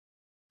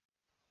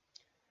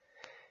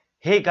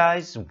Hey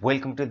guys,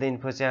 welcome to the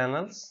info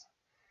channels.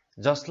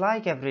 Just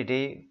like every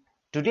day,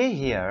 today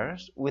here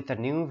with a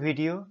new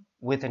video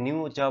with a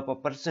new job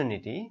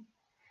opportunity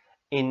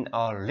in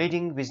our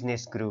leading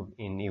business group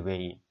in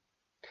UAE.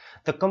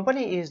 The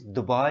company is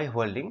Dubai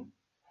Holding.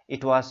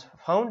 It was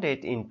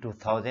founded in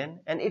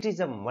 2000 and it is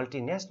a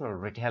multinational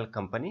retail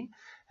company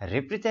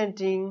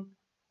representing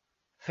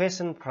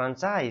fashion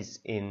franchise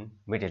in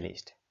Middle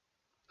East.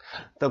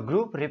 The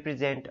group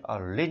represents a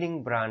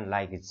leading brand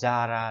like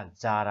Zara,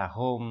 Zara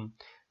Home,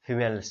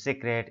 Female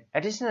Secret,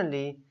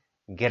 additionally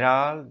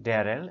Gerald,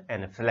 Darrell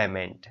and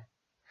Filament.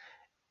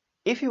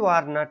 If you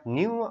are not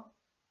new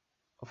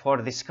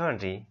for this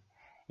country,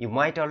 you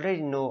might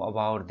already know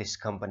about this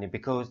company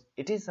because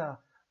it is the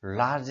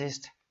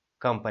largest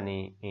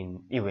company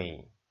in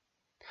UAE.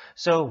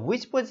 So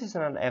which positions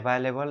are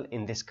available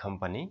in this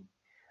company?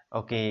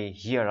 Okay,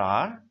 here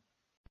are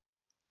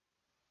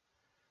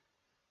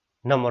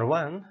Number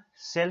 1.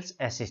 Sales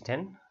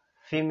Assistant,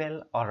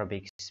 Female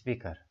Arabic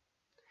Speaker.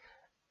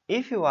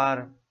 If you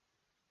are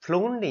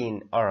fluent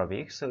in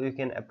Arabic, so you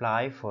can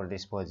apply for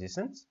these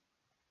positions.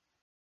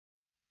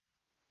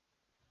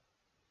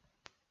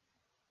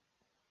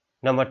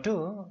 Number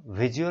 2.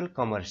 Visual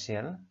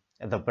Commercial.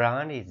 The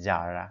brand is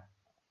Zara.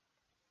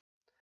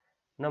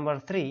 Number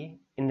 3.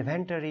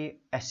 Inventory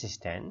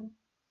Assistant.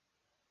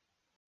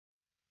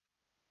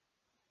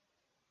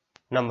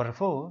 Number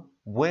 4.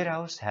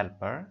 Warehouse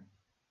Helper.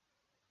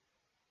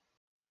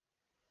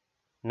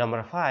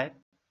 Number 5.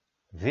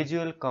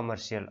 Visual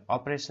Commercial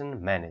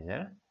Operation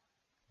Manager,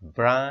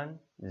 brand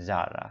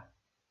Zara.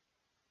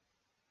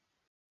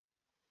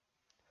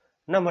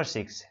 Number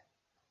 6.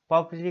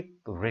 Public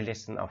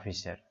Relation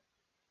Officer.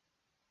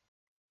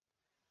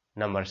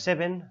 Number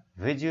 7.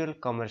 Visual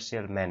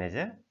Commercial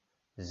Manager,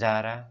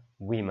 Zara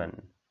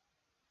Women.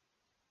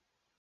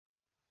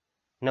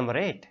 Number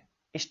 8.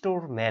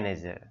 Store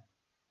Manager.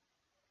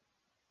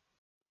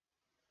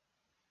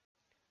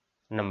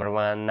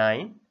 Number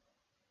 9.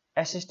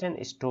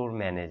 Assistant Store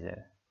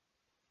Manager.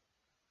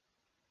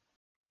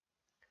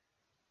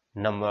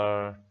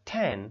 Number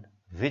 10.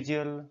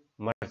 Visual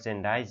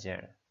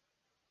Merchandiser.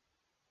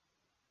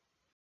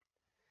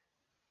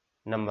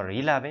 Number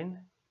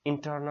 11.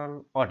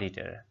 Internal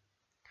Auditor.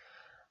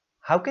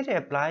 How can I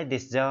apply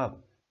this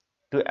job?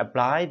 To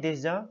apply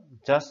this job,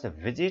 just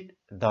visit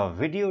the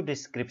video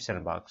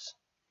description box.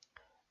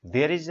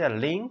 There is a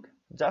link,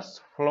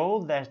 just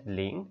follow that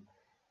link.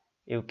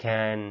 You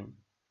can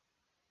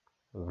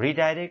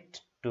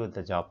redirect to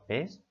the job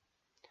page.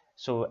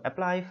 So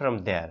apply from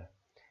there.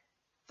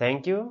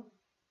 Thank you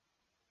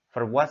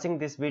for watching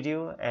this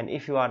video, and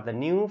if you are the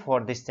new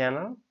for this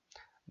channel,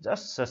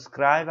 just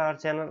subscribe our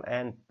channel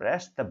and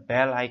press the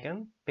bell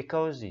icon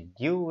because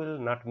you will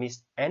not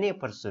miss any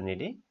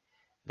opportunity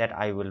that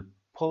I will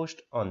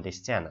post on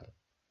this channel.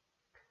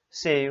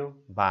 See you.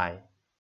 Bye.